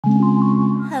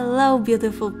Hello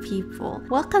beautiful people,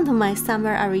 welcome to my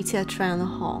summer Aritzia try-on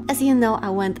haul. As you know, I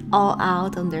went all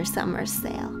out on their summer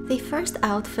sale. The first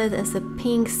outfit is a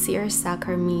pink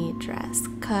seersucker mini dress,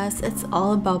 cause it's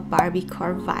all about Barbie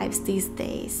core vibes these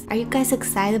days. Are you guys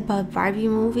excited about Barbie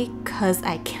movie? Cause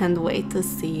I can't wait to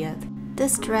see it.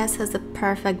 This dress has a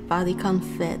perfect bodycon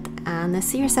fit, and the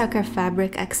seersucker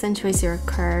fabric accentuates your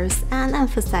curves and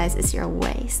emphasizes your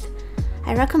waist.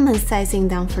 I recommend sizing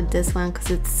down for this one because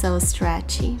it's so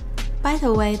stretchy. By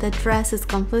the way, the dress is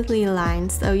completely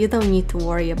lined, so you don't need to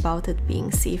worry about it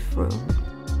being see-through.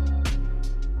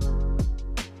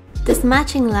 This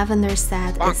matching lavender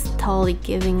set is totally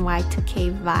giving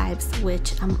Y2K vibes,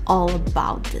 which I'm all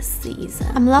about this season.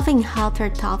 I'm loving halter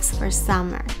tops for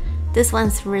summer. This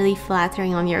one's really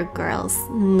flattering on your girls,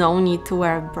 no need to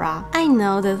wear a bra. I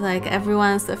know that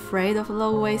everyone's afraid of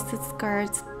low-waisted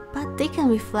skirts, but they can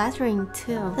be flattering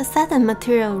too. The satin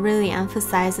material really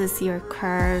emphasizes your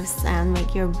curves and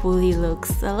make your booty look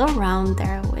a little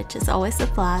rounder, which is always a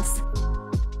plus.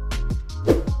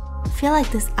 I feel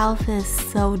like this outfit is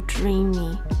so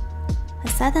dreamy. The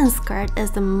satin skirt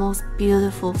is the most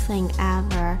beautiful thing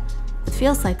ever. It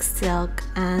feels like silk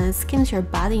and it skims your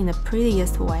body in the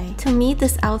prettiest way. To me,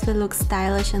 this outfit looks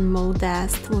stylish and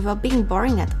modest without being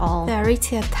boring at all. The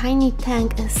Aritzia tiny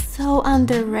tank is so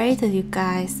underrated, you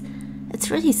guys.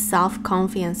 It's really soft,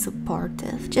 comfy and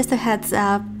supportive. Just a heads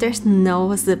up, there's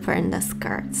no zipper in the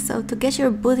skirt, so to get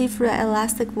your booty through the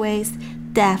elastic waist,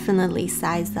 definitely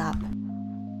size up.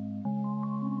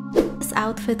 This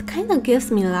outfit kinda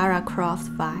gives me Lara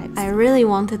Croft vibes. I really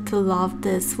wanted to love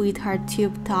this sweetheart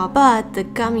tube top, but the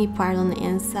gummy part on the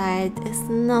inside is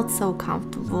not so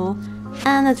comfortable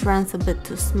and it runs a bit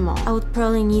too small. I would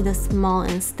probably need a small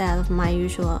instead of my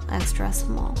usual extra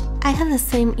small. I have the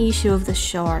same issue with the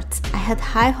shorts. I had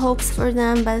high hopes for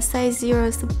them, but size 0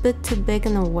 is a bit too big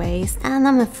in the waist and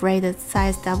I'm afraid that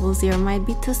size 00 might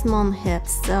be too small on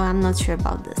hips, so I'm not sure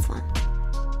about this one.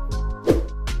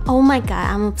 Oh my god,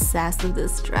 I'm obsessed with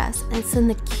this dress. It's in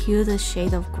the cutest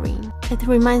shade of green. It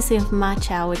reminds me of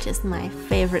matcha, which is my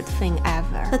favorite thing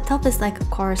ever. The top is like a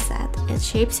corset. It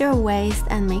shapes your waist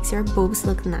and makes your boobs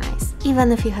look nice.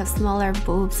 Even if you have smaller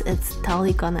boobs, it's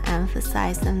totally gonna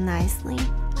emphasize them nicely.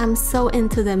 I'm so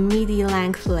into the midi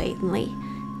length lately.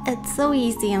 It's so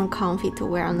easy and comfy to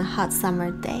wear on a hot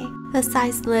summer day. The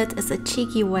side slit is a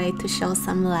cheeky way to show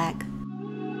some leg.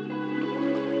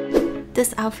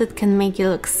 This outfit can make you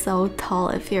look so tall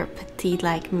if you're petite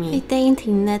like me. The dainty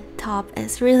knit top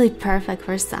is really perfect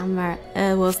for summer.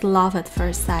 It was love at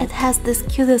first sight. It has this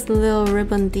cutest little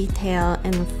ribbon detail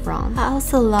in front. I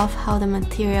also love how the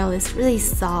material is really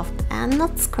soft and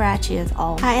not scratchy at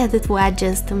all. I added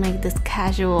wedges to make this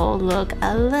casual look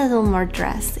a little more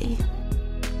dressy.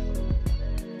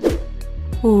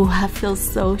 Ooh, I feel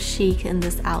so chic in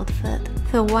this outfit.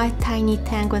 The white tiny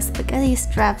tank with spaghetti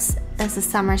straps is a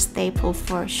summer staple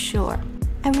for sure.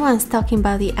 Everyone's talking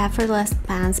about the effortless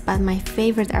pants, but my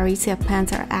favorite Aritzia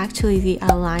pants are actually the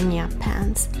Alanya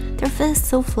pants. Their fit is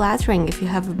so flattering if you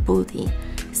have a booty.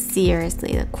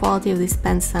 Seriously, the quality of these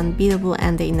pants is unbeatable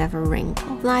and they never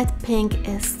wrinkle. Light pink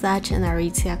is such an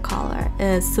Aritzia color.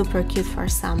 It's super cute for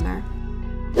summer.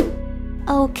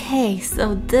 Okay,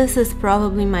 so this is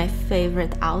probably my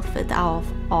favorite outfit out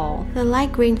of all. The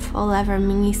light green faux leather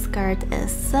mini skirt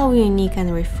is so unique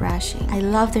and refreshing. I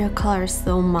love their colors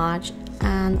so much,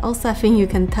 and also I think you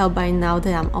can tell by now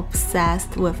that I'm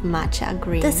obsessed with matcha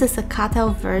green. This is a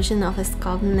cutout version of a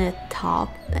scallop knit top.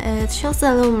 It shows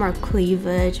a little more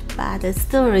cleavage, but it's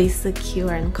still really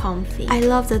secure and comfy. I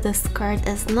love that the skirt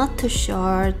is not too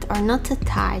short or not too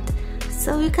tight,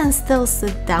 so you can still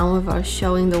sit down without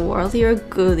showing the world your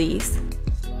goodies.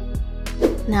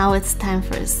 Now it's time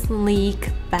for a sleek,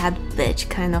 bad bitch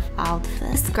kind of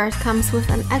outfit. The skirt comes with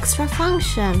an extra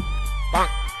function.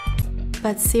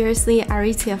 But seriously,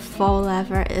 Aritzia faux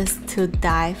leather is to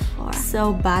die for.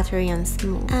 So buttery and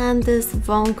smooth. And this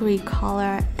Von Gris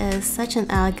color is such an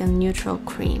elegant neutral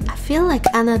cream. I feel like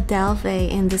Anna Delvey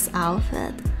in this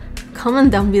outfit.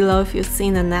 Comment down below if you've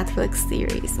seen the Netflix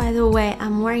series. By the way,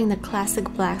 I'm wearing the classic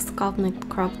black scallop knit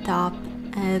crop top.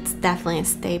 It's definitely a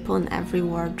staple in every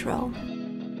wardrobe.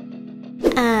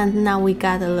 And now we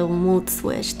got a little mood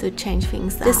switch to change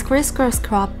things up. This crisscross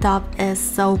crop top is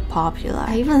so popular.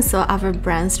 I even saw other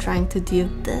brands trying to do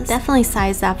this. Definitely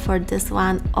size up for this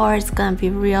one or it's gonna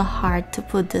be real hard to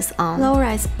put this on.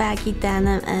 Low-rise baggy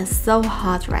denim is so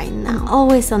hot right now. I'm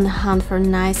always on the hunt for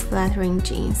nice flattering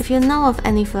jeans. If you know of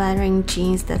any flattering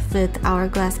jeans that fit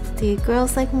hourglass petite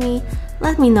girls like me,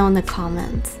 let me know in the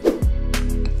comments.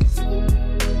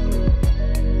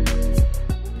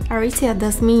 Aritzia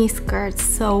does mini skirts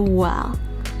so well.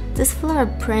 This floral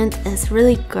print is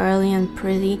really girly and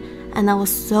pretty, and I was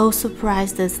so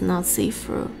surprised it's not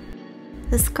see-through.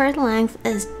 The skirt length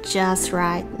is just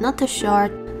right, not too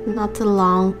short, not too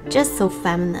long, just so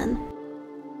feminine.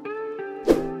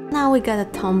 Now we got a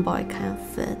tomboy kind of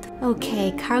fit.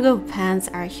 Okay, cargo pants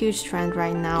are a huge trend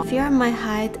right now. If you're my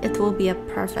height, it will be a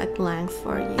perfect length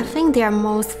for you. I think they are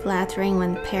most flattering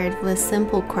when paired with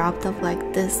simple crop top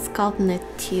like this scalp knit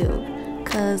tube,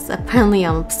 cause apparently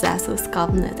I'm obsessed with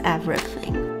scalp knit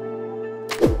everything.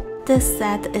 This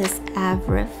set is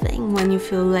everything when you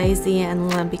feel lazy and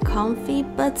want to be comfy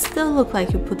but still look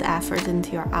like you put effort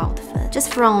into your outfit.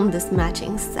 Just throw on this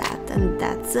matching set and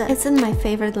that's it. It's in my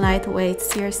favorite lightweight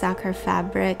seersucker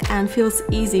fabric and feels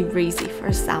easy breezy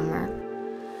for summer.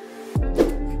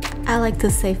 I like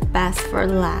to save best for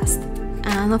last.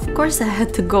 And of course I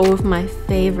had to go with my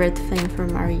favorite thing from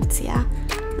Aritzia,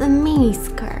 the mini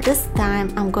skirt. This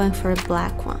time I'm going for a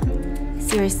black one.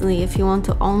 Seriously, if you want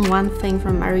to own one thing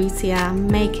from Aritzia,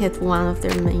 make it one of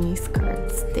their mini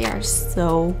skirts. They are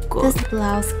so good. This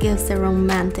blouse gives a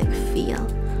romantic feel.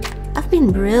 I've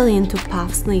been really into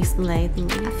puff sleeves lately.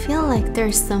 I feel like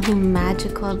there's something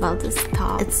magical about this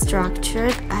top. It's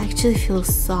structured, I actually feel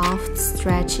soft,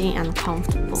 stretchy and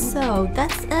comfortable. So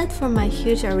that's it for my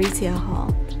huge Aritzia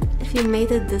haul. If you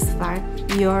made it this far,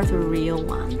 you're the real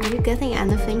one. Are you getting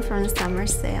anything from the summer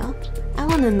sale? I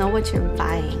want to know what you're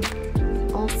buying.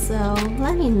 Also,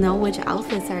 let me know which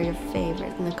outfits are your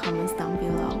favorite in the comments down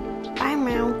below. Bye,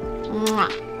 meow.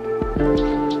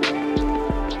 Mwah.